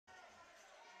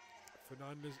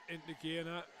Fernandez into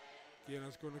Gaynor.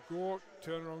 Gaynor's going to go,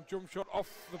 turn around jump shot off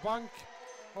the bank,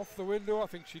 off the window. I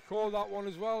think she called that one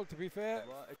as well, to be fair.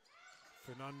 Right.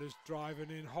 Fernandez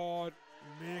driving in hard,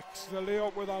 makes the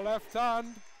layup with her left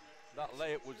hand. That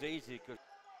layup was easy because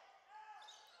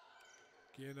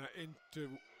Gaynor into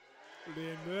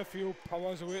Lane Murphy, who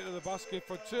powers away to the basket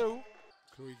for two.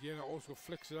 Chloe Gaynor also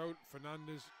flicks it out.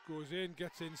 Fernandez goes in,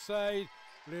 gets inside,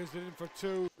 lays it in for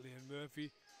two. Lane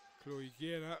Murphy, Chloe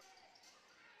Gaynor.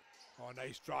 Oh,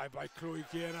 nice drive by Chloe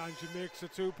Gaynor, and she makes the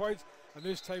 2 points. And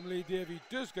this time Lee Davey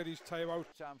does get his timeout.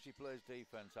 Time she plays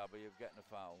defence, Abby, of getting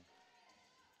a foul.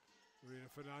 Marina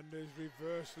Fernandez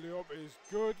reverse layup is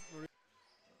good.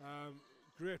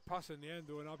 Great pass in the end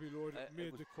though, and Abby Lloyd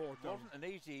made the court down. It wasn't an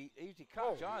easy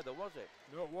catch either, was it?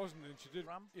 No, it wasn't, and she did.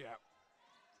 Ram? Yeah.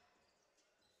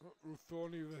 Ruth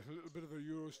Thornley with a little bit of a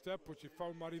Euro step, but she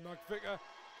found Maddie McVicker.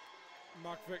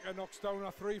 McVicker knocks down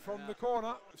a three from the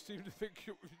corner. Seemed to think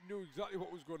she knew exactly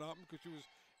what was going to happen because she was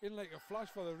in like a flash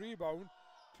for the rebound.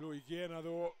 Chloe Gaynor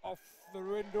though off the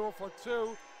window for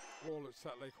two. Ball that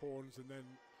sat like horns and then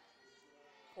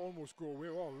almost go away.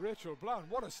 Oh, Rachel Bland,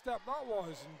 what a step that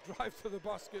was, and drive to the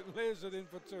basket and lays it in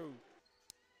for two.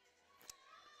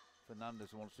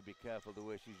 Fernandez wants to be careful the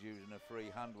way she's using her free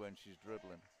hand when she's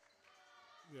dribbling.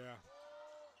 Yeah.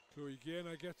 Chloe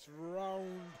Gaynor gets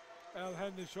round El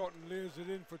Hendershot and lays it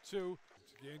in for two.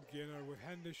 It's again Gaynor with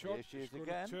Hendershot. Here she is going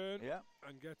again. to turn yeah.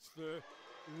 and gets the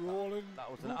rolling.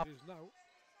 That was an up. Is now.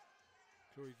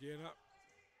 Chloe Gaynor.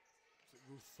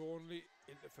 Ruth Thornley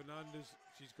into Fernandez.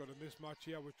 She's got a mismatch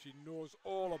here which she knows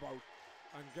all about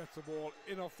and gets the ball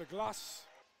in off the glass.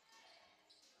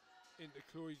 Into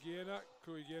Chloe Gaynor.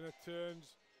 Chloe Gaynor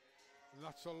turns. And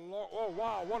that's a lot. Oh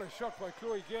wow, what a shot by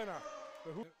Chloe Gaynor.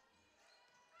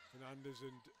 Fernandez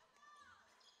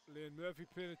and Lane Murphy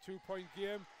playing a 2 point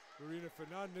game. Marina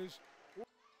Fernandez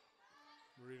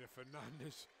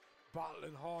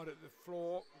battling hard at the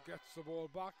floor, gets the ball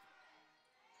back.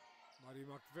 Maddie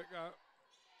McVicker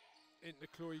into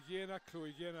Chloe Gaynor.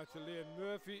 Chloe Gaynor to Lane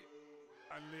Murphy,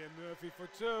 and Lane Murphy for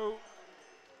two.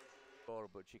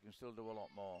 But she can still do a lot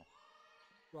more.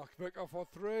 McVicker for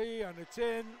three, and it's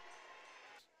in.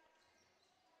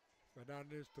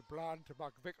 Fernandez to Bland to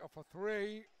McVicker for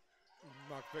three.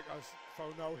 McVicker's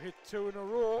found now hit two in a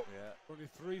row. Yeah. Only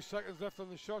 3 seconds left on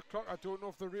the shot clock. I don't know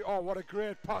if the oh, what a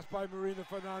great pass by Marina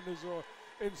Fernandez or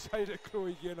inside of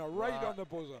Chloe Gaynor, right on the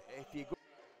buzzer. If you go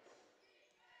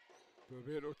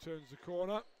Barbato turns the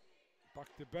corner.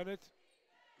 Back to Bennett.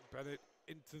 Bennett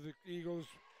into the Eagles'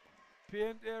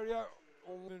 paint area.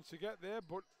 Only to get there,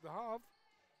 but they have.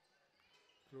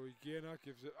 Chloe Gaynor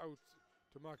gives it out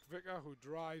to McVicker, who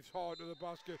drives hard to the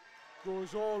basket,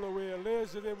 goes all the way,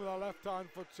 lays it in with her left hand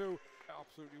for two. It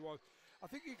absolutely was. I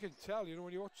think you can tell, you know,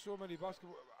 when you watch so many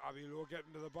basketball, Abby Lowe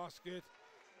getting to the basket.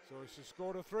 So she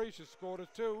scored a three, she scored a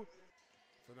two.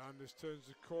 Fernandez turns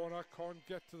the corner, can't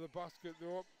get to the basket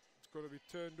though. It's going to be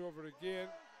turned over again.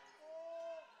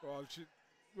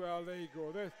 Well, there you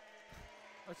go.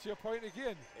 That's your point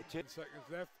again. 10 seconds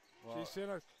left. Wow. She's saying,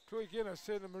 Chloe Gaynor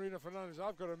saying to Marina Fernandez,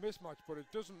 I've got a mismatch, but it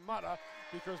doesn't matter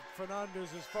because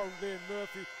Fernandez has found Lane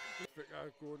Murphy.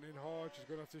 Going in hard, she's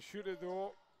going to have to shoot it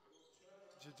though.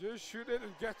 She does shoot it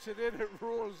and gets it in, it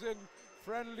rolls in,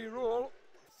 friendly roll.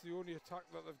 It's the only attack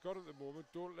that they've got at the moment,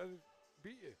 don't let it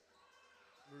beat you.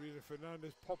 Marina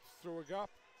Fernandez pops through a gap.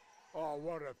 Oh,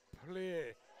 what a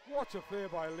play. What a play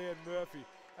by Lane Murphy,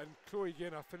 and Chloe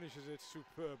Gaynor finishes it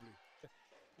superbly.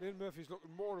 Lane Murphy's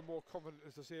looking more and more confident,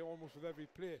 as I say, almost with every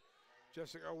play.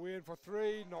 Jessica Wayne for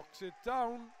three, knocks it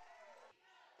down.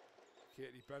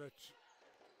 Katie Bennett,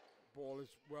 ball is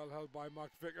well held by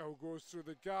McVicker, who goes through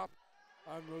the gap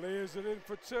and lays it in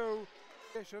for two.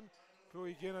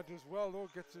 Chloe Gaynor does well though,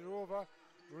 gets it over.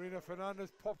 Marina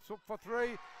Fernandez pops up for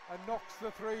three and knocks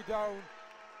the three down.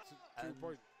 It's a 2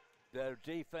 point. Their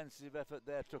defensive effort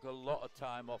there took a lot of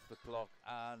time off the clock,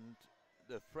 and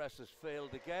the press has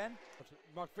failed again.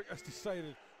 McVicker's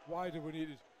decided, why do we need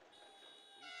it?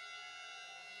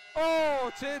 Oh,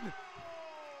 it's in!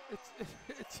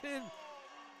 It's in!